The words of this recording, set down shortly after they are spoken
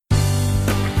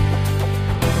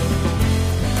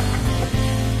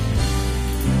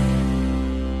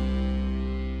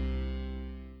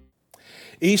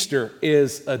Easter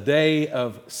is a day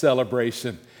of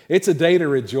celebration. It's a day to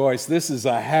rejoice. This is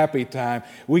a happy time.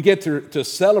 We get to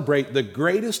celebrate the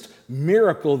greatest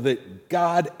miracle that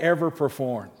God ever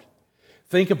performed.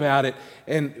 Think about it,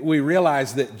 and we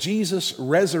realize that Jesus'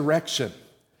 resurrection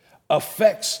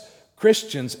affects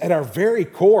Christians at our very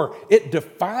core. It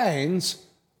defines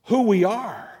who we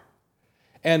are.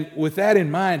 And with that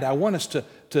in mind, I want us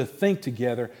to think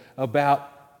together about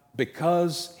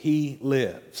because he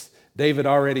lives. David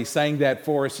already sang that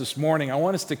for us this morning. I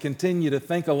want us to continue to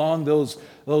think along those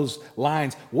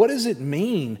lines. What does it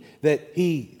mean that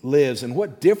he lives, and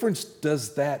what difference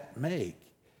does that make?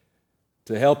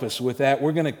 To help us with that,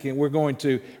 we're going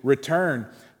to return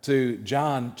to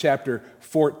John chapter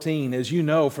 14. As you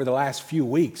know, for the last few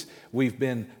weeks, we've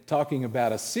been talking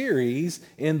about a series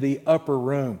in the upper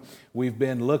room. We've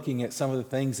been looking at some of the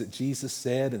things that Jesus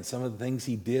said and some of the things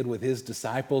he did with his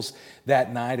disciples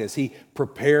that night as he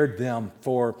prepared them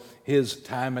for his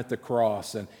time at the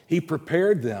cross. And he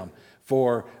prepared them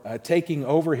for taking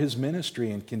over his ministry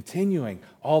and continuing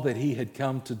all that he had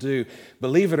come to do.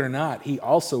 Believe it or not, he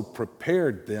also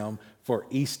prepared them for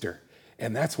Easter.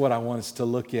 And that's what I want us to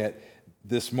look at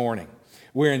this morning.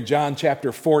 We're in John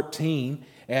chapter 14,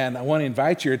 and I want to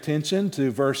invite your attention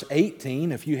to verse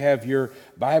 18. If you have your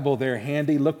Bible there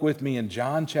handy, look with me in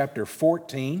John chapter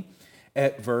 14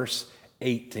 at verse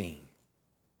 18.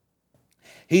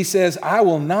 He says, "I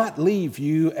will not leave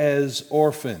you as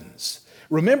orphans."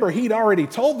 Remember, he'd already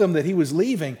told them that he was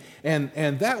leaving, and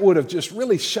that would have just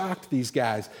really shocked these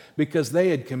guys because they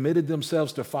had committed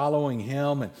themselves to following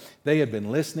him, and they had been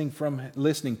listening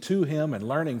to him and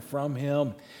learning from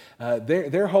him.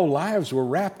 Their whole lives were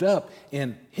wrapped up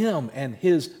in him and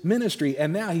his ministry,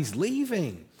 and now he's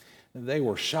leaving. They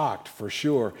were shocked for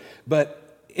sure.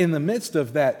 But in the midst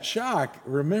of that shock,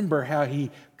 remember how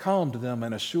he calmed them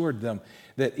and assured them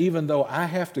that even though I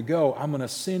have to go, I'm going to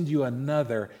send you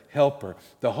another helper.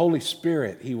 The Holy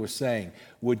Spirit, he was saying,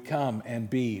 would come and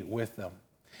be with them.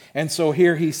 And so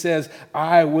here he says,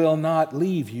 I will not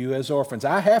leave you as orphans.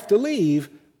 I have to leave,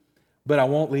 but I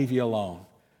won't leave you alone.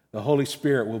 The Holy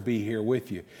Spirit will be here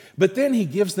with you. But then he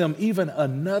gives them even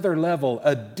another level,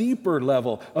 a deeper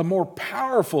level, a more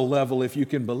powerful level, if you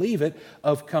can believe it,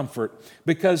 of comfort.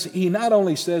 Because he not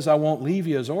only says, I won't leave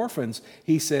you as orphans,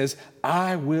 he says,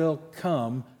 I will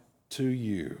come to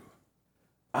you.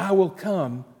 I will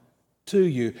come to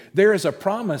you. There is a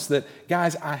promise that,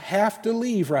 guys, I have to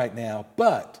leave right now,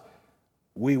 but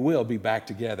we will be back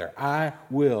together. I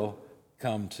will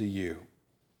come to you.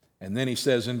 And then he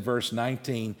says in verse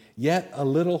 19, yet a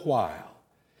little while,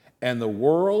 and the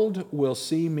world will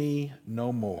see me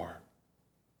no more.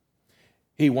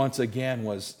 He once again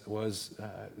was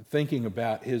thinking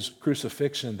about his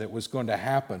crucifixion that was going to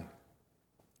happen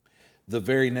the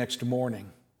very next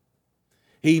morning.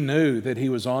 He knew that he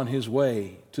was on his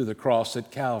way to the cross at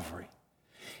Calvary.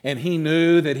 And he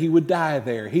knew that he would die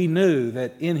there. He knew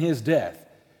that in his death,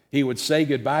 he would say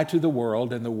goodbye to the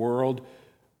world, and the world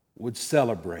would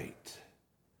celebrate.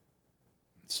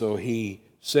 So he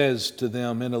says to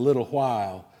them, in a little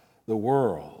while, the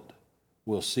world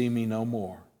will see me no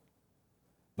more.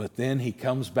 But then he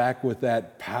comes back with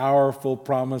that powerful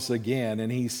promise again,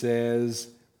 and he says,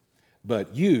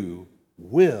 but you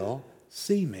will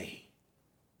see me.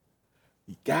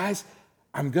 Guys,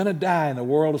 I'm going to die and the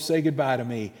world will say goodbye to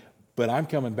me, but I'm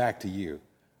coming back to you.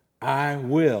 I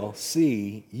will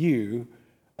see you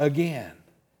again.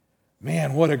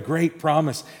 Man, what a great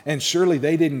promise. And surely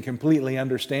they didn't completely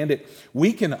understand it.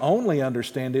 We can only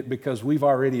understand it because we've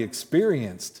already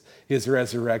experienced his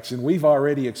resurrection. We've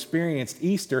already experienced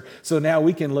Easter. So now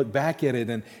we can look back at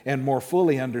it and more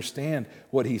fully understand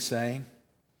what he's saying.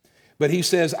 But he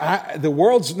says, the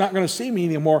world's not going to see me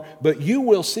anymore, but you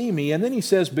will see me. And then he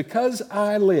says, because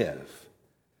I live,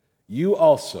 you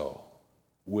also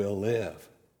will live.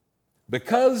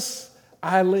 Because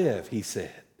I live, he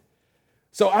said.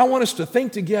 So I want us to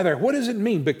think together, what does it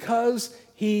mean? Because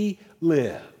he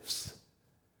lives.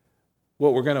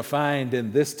 What we're going to find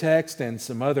in this text and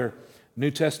some other New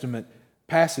Testament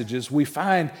passages, we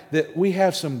find that we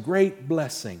have some great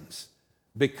blessings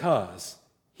because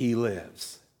he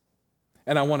lives.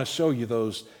 And I want to show you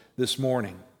those this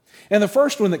morning. And the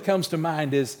first one that comes to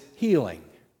mind is healing.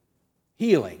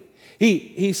 Healing.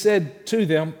 He said to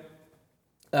them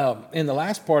in the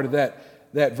last part of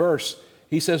that verse,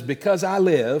 he says, because I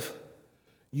live,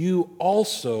 you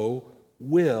also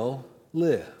will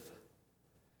live.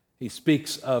 He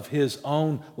speaks of his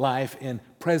own life in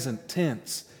present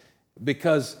tense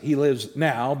because he lives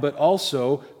now, but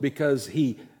also because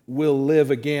he will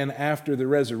live again after the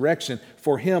resurrection.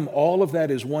 For him, all of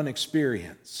that is one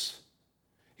experience.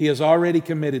 He has already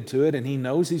committed to it, and he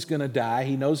knows he's going to die.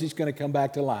 He knows he's going to come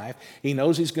back to life. He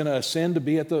knows he's going to ascend to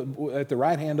be at the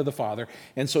right hand of the Father.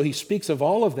 And so he speaks of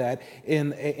all of that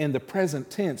in the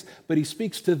present tense, but he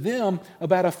speaks to them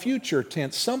about a future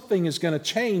tense. Something is going to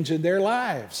change in their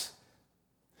lives.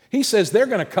 He says they're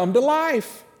going to come to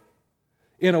life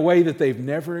in a way that they've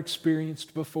never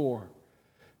experienced before.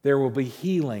 There will be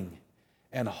healing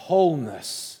and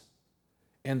wholeness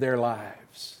in their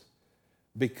lives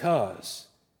because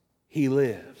he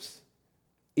lives.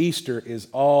 Easter is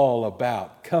all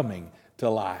about coming to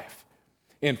life.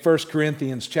 In 1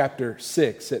 Corinthians chapter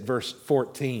 6 at verse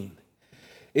 14,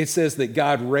 it says that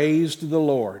God raised the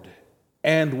Lord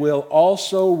and will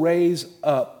also raise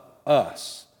up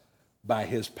us by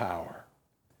his power.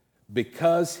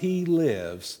 Because he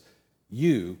lives,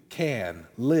 you can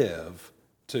live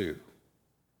too.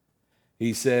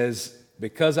 He says,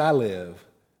 because I live,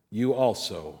 you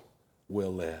also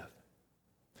will live.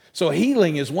 So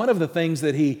healing is one of the things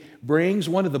that he brings,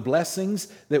 one of the blessings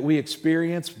that we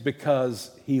experience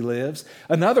because he lives.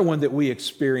 Another one that we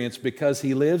experience because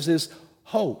he lives is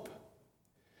hope.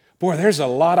 Boy, there's a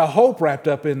lot of hope wrapped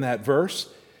up in that verse.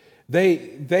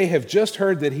 They have just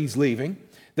heard that he's leaving.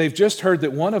 They've just heard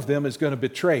that one of them is going to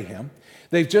betray him.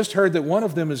 They've just heard that one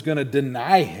of them is going to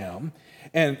deny him.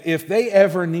 And if they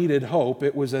ever needed hope,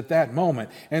 it was at that moment.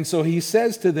 And so he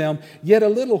says to them, yet a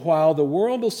little while, the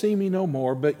world will see me no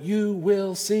more, but you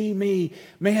will see me.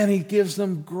 Man, he gives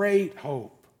them great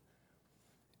hope.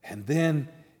 And then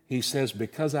he says,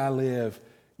 because I live,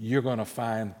 you're going to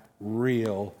find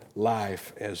real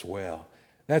life as well.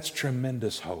 That's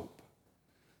tremendous hope.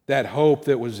 That hope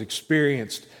that was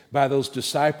experienced by those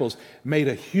disciples made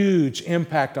a huge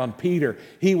impact on Peter.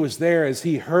 He was there as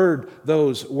he heard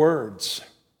those words.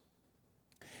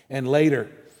 And later,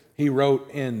 he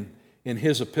wrote in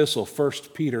his epistle, 1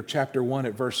 Peter chapter 1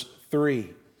 at verse 3,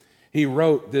 he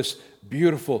wrote this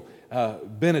beautiful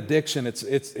benediction.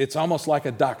 It's almost like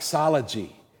a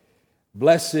doxology.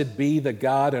 Blessed be the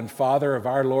God and Father of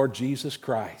our Lord Jesus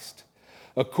Christ.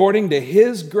 According to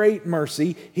his great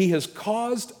mercy, he has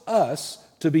caused us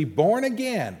to be born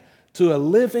again to a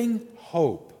living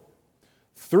hope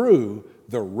through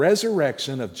the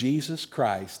resurrection of Jesus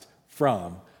Christ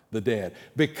from the dead.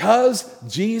 Because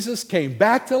Jesus came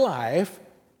back to life,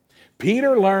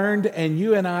 Peter learned, and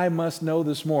you and I must know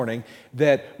this morning,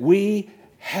 that we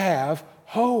have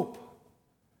hope.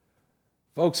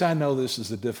 Folks, I know this is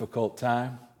a difficult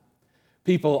time.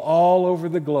 People all over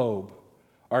the globe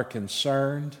are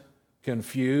concerned,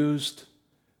 confused,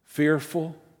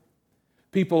 fearful.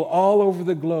 People all over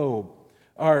the globe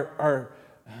are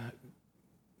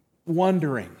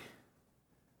wondering,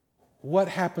 what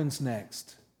happens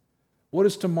next? What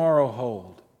does tomorrow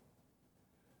hold?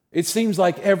 It seems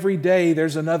like every day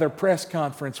there's another press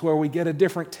conference where we get a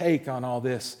different take on all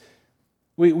this.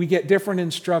 We get different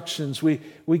instructions. We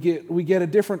get a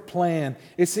different plan.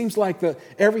 It seems like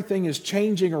everything is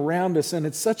changing around us, and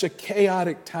it's such a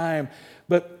chaotic time.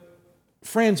 But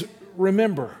friends,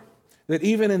 remember that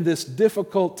even in this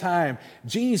difficult time,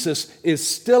 Jesus is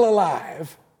still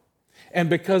alive. And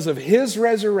because of his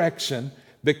resurrection,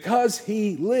 because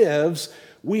he lives,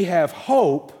 we have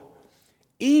hope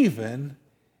even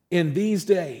in these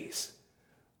days.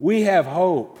 We have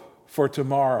hope for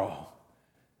tomorrow.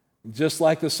 Just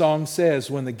like the song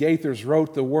says, when the Gaithers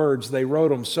wrote the words, they wrote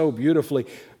them so beautifully.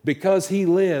 Because he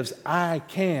lives, I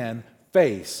can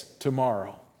face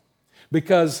tomorrow.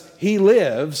 Because he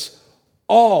lives,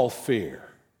 all fear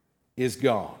is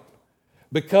gone.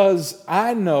 Because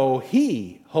I know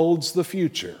he holds the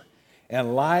future,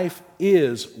 and life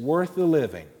is worth the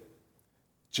living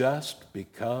just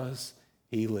because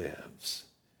he lives.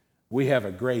 We have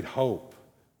a great hope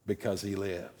because he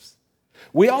lives.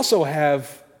 We also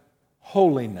have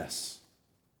holiness.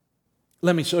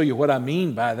 Let me show you what I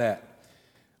mean by that.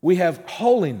 We have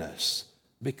holiness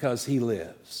because he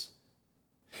lives.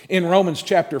 In Romans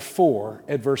chapter 4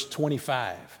 at verse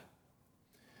 25,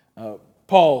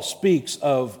 Paul speaks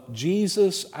of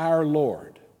Jesus our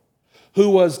Lord, who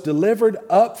was delivered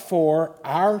up for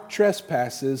our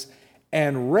trespasses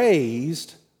and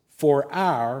raised for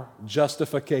our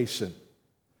justification.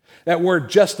 That word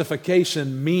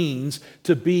justification means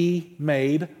to be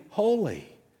made holy,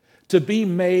 to be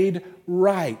made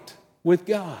right with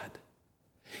God.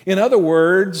 In other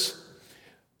words,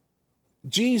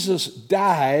 Jesus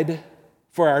died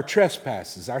for our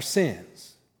trespasses, our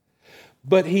sins,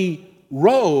 but he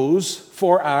rose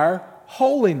for our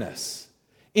holiness.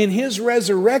 In his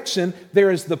resurrection, there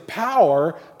is the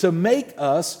power to make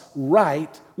us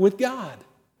right with God.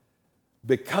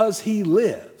 Because he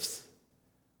lives,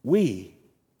 we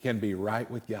can be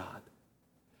right with God.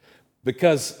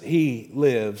 Because He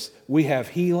lives, we have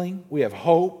healing, we have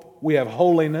hope, we have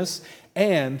holiness,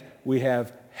 and we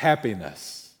have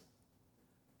happiness.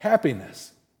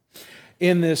 Happiness.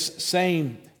 In this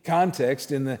same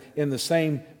context, in the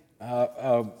same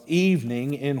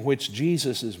evening in which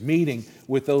Jesus is meeting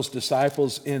with those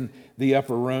disciples in the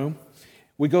upper room,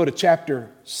 we go to chapter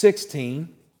 16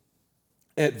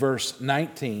 at verse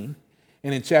 19.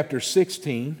 And in chapter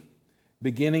 16,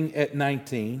 beginning at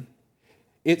 19,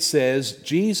 it says,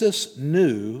 Jesus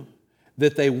knew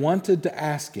that they wanted to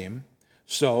ask him,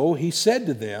 so he said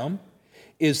to them,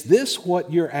 "Is this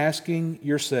what you're asking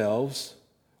yourselves,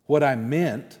 what I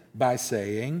meant by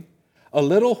saying, 'A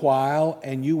little while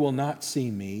and you will not see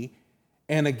me,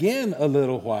 and again a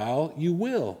little while you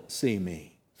will see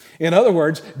me'?" In other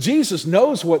words, Jesus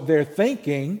knows what they're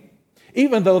thinking,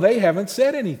 even though they haven't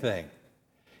said anything.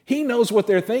 He knows what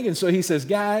they're thinking, so he says,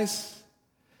 "Guys,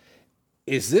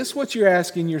 is this what you're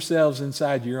asking yourselves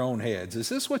inside your own heads? Is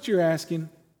this what you're asking?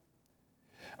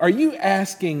 Are you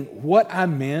asking what I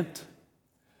meant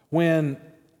when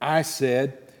I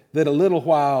said that a little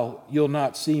while you'll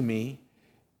not see me,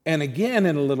 and again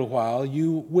in a little while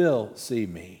you will see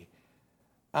me?"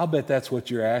 I'll bet that's what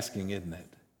you're asking, isn't it?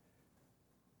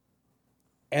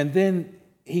 And then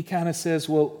he kind of says,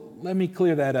 well, let me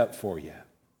clear that up for you.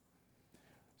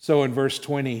 So in verse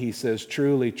 20, he says,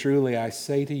 "Truly, truly, I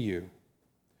say to you,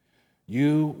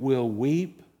 you will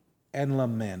weep and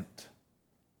lament,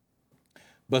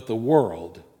 but the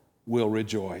world will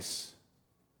rejoice.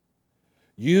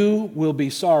 You will be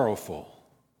sorrowful,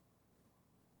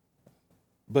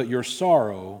 but your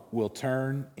sorrow will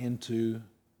turn into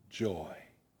joy."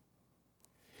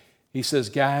 He says,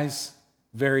 guys,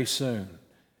 very soon,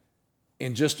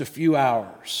 in just a few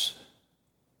hours,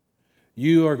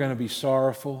 you are going to be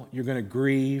sorrowful, you're going to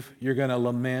grieve, you're going to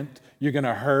lament, you're going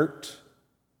to hurt,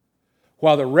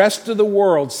 while the rest of the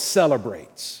world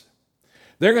celebrates.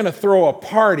 They're going to throw a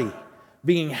party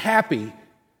being happy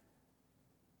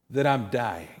that I'm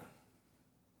dying.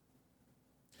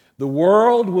 The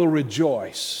world will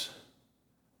rejoice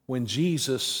when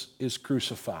Jesus is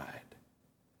crucified.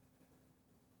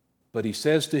 But he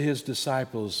says to his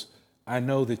disciples, I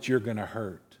know that you're going to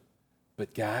hurt.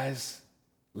 But guys,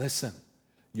 listen,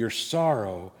 your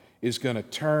sorrow is going to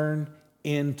turn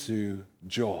into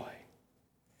joy.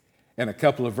 And a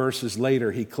couple of verses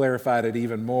later, he clarified it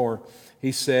even more.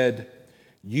 He said,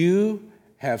 you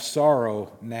have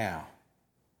sorrow now,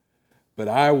 but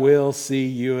I will see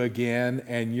you again,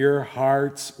 and your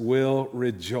hearts will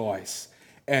rejoice,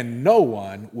 and no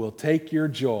one will take your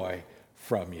joy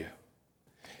from you.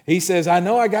 He says, I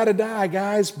know I got to die,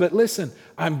 guys, but listen,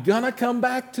 I'm going to come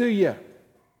back to you.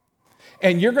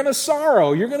 And you're going to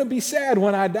sorrow. You're going to be sad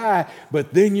when I die,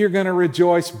 but then you're going to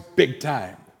rejoice big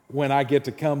time when I get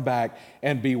to come back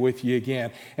and be with you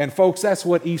again. And folks, that's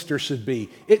what Easter should be.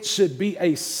 It should be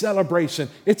a celebration.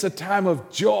 It's a time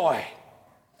of joy.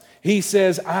 He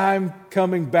says, I'm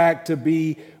coming back to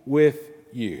be with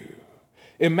you.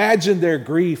 Imagine their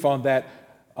grief on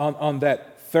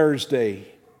that Thursday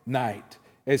night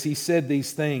as he said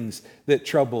these things that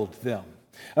troubled them.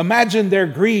 Imagine their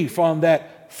grief on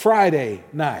that Friday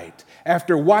night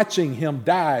after watching him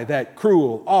die that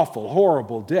cruel, awful,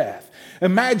 horrible death.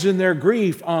 Imagine their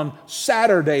grief on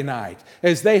Saturday night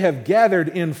as they have gathered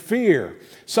in fear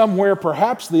somewhere,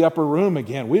 perhaps the upper room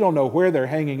again. We don't know where they're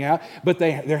hanging out, but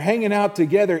they're hanging out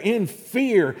together in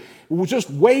fear, just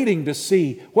waiting to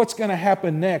see what's going to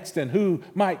happen next and who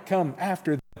might come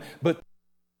after them. But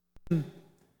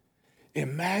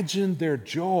imagine their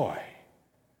joy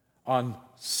on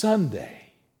Sunday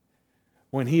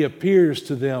when he appears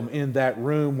to them in that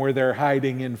room where they're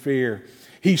hiding in fear.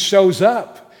 He shows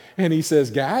up and he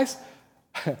says, guys,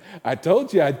 I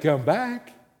told you I'd come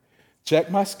back.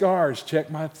 Check my scars, check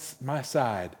my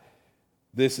side.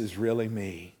 This is really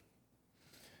me.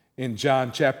 In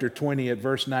John chapter 20 at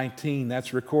verse 19,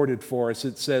 that's recorded for us.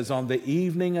 It says, on the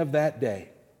evening of that day,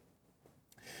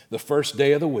 the first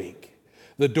day of the week,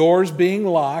 the doors being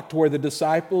locked where the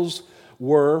disciples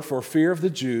were for fear of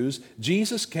the Jews,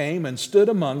 Jesus came and stood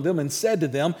among them and said to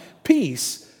them,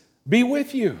 peace be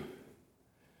with you.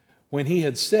 When he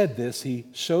had said this, he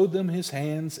showed them his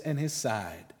hands and his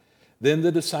side. Then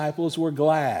the disciples were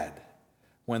glad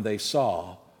when they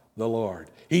saw the Lord.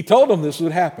 He told them this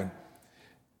would happen.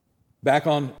 Back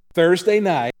on Thursday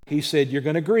night, he said, you're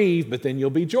going to grieve, but then you'll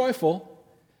be joyful.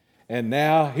 And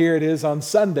now here it is on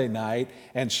Sunday night,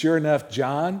 and sure enough,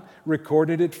 John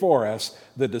recorded it for us.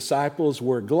 The disciples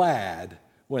were glad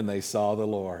when they saw the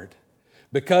Lord.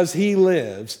 Because he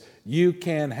lives, you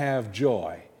can have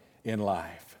joy in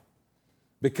life.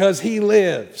 Because he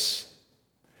lives,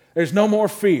 there's no more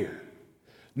fear.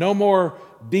 No more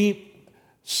deep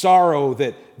sorrow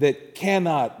that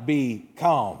cannot be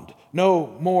calmed.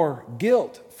 No more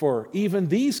guilt for even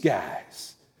these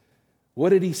guys. What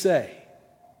did he say?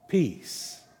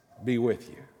 Peace be with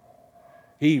you.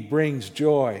 He brings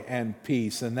joy and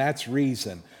peace, and that's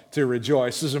reason to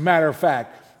rejoice. As a matter of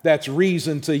fact, that's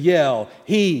reason to yell,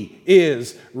 He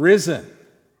is risen.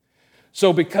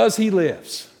 So because He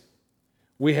lives,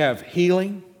 we have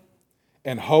healing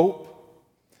and hope,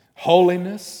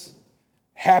 holiness,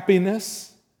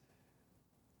 happiness,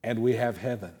 and we have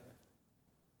heaven.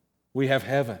 We have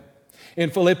heaven. In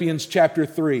Philippians chapter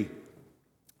 3,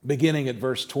 beginning at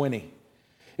verse 20,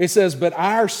 it says, but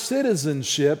our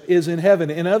citizenship is in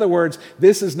heaven. In other words,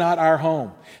 this is not our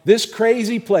home. This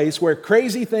crazy place where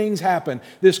crazy things happen,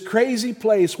 this crazy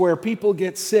place where people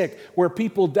get sick, where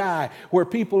people die, where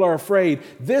people are afraid,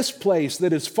 this place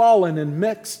that is fallen and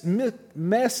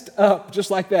messed up,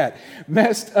 just like that,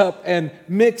 messed up and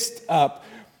mixed up,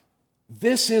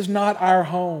 this is not our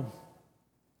home.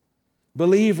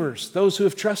 Believers, those who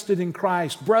have trusted in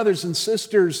Christ, brothers and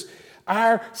sisters,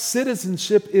 our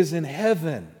citizenship is in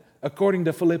heaven, according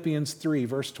to Philippians 3,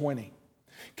 verse 20.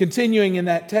 Continuing in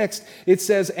that text, it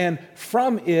says, and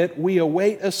from it we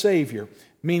await a Savior,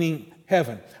 meaning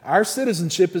heaven. Our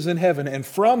citizenship is in heaven, and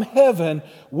from heaven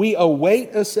we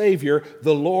await a Savior,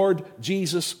 the Lord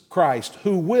Jesus Christ,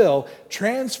 who will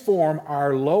transform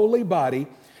our lowly body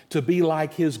to be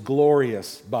like His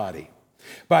glorious body,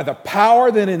 by the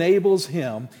power that enables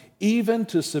Him even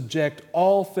to subject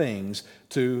all things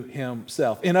to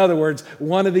Himself. In other words,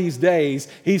 one of these days,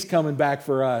 He's coming back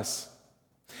for us.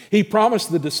 He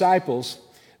promised the disciples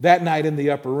that night in the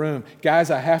upper room,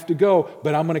 guys, I have to go,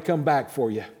 but I'm going to come back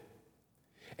for you.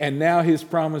 And now His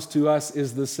promise to us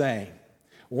is the same.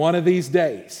 One of these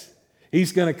days,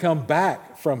 He's going to come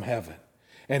back from heaven,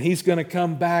 and He's going to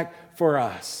come back for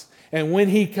us. And when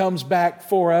He comes back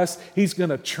for us, He's going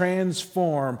to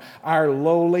transform our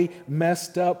lowly,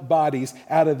 messed up bodies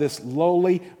out of this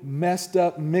lowly, messed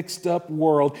up, mixed up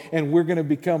world, and we're going to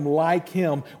become like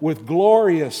Him with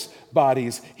glorious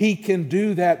bodies. He can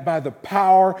do that by the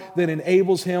power that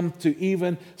enables Him to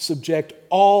even subject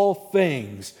all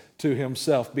things to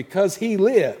Himself. Because He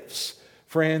lives,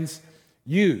 friends,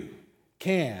 you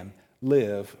can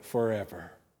live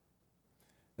forever.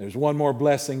 There's one more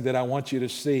blessing that I want you to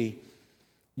see.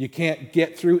 You can't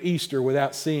get through Easter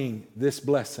without seeing this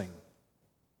blessing.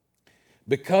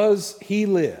 Because He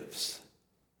lives,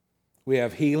 we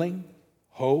have healing,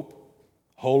 hope,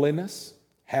 holiness,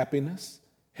 happiness,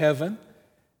 heaven,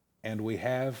 and we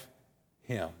have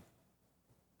Him.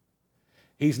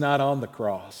 He's not on the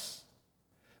cross.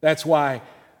 That's why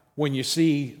when you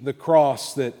see the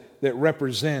cross that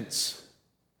represents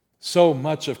so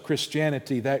much of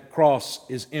Christianity, that cross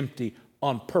is empty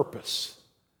on purpose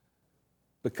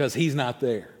because He's not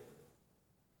there.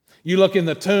 You look in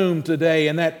the tomb today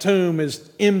and that tomb is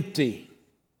empty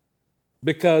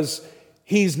because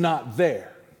He's not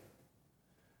there.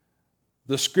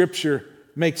 The Scripture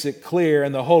makes it clear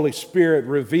and the Holy Spirit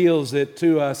reveals it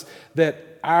to us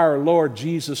that our Lord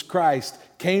Jesus Christ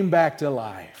came back to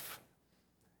life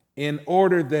in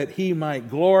order that He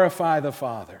might glorify the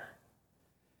Father.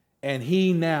 And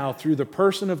He now, through the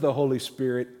person of the Holy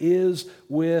Spirit, is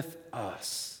with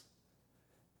us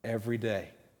every day.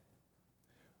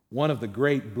 One of the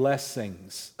great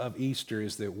blessings of Easter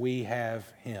is that we have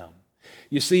Him.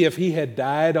 You see, if He had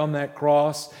died on that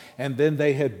cross and then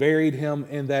they had buried Him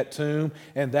in that tomb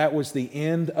and that was the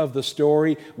end of the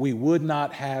story, we would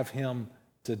not have Him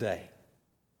today.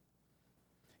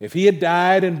 If He had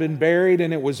died and been buried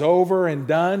and it was over and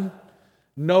done,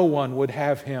 no one would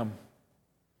have Him.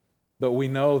 But we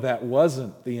know that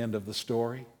wasn't the end of the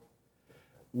story.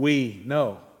 We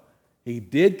know He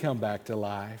did come back to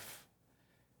life.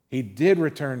 He did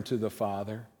return to the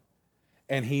Father.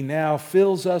 And He now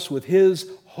fills us with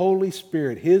His Holy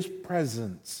Spirit, His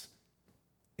presence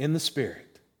in the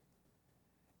Spirit.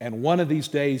 And one of these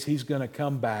days He's going to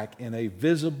come back in a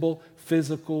visible,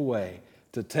 physical way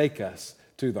to take us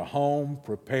to the home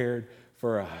prepared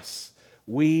for us.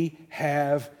 We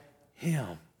have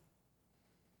Him.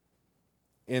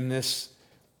 In this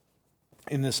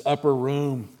upper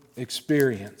room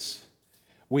experience,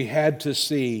 we had to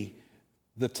see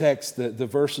the text, the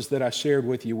verses that I shared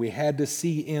with you. We had to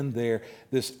see in there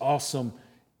this awesome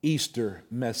Easter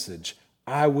message.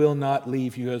 I will not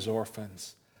leave you as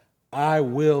orphans. I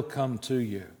will come to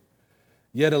you.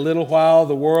 Yet a little while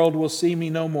the world will see me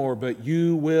no more, but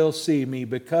you will see me.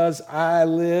 Because I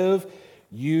live,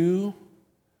 you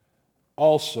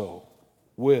also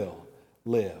will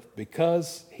live.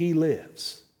 Because He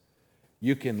lives,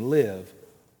 you can live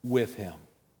with Him.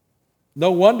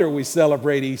 No wonder we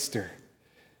celebrate Easter.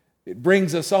 It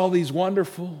brings us all these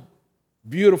wonderful,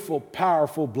 beautiful,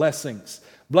 powerful blessings,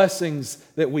 blessings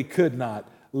that we could not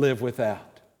live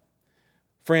without.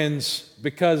 Friends,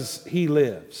 because He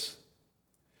lives,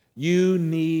 you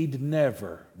need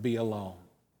never be alone.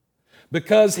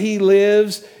 Because He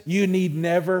lives, you need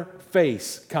never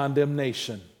face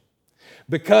condemnation.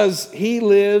 Because He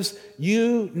lives,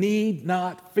 you need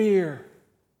not fear.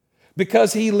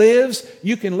 Because He lives,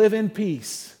 you can live in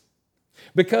peace.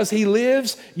 Because He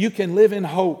lives, you can live in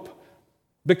hope.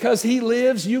 Because He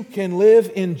lives, you can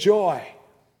live in joy.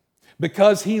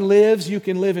 Because He lives, you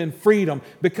can live in freedom.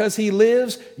 Because He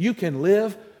lives, you can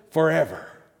live forever.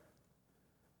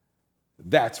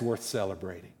 That's worth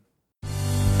celebrating.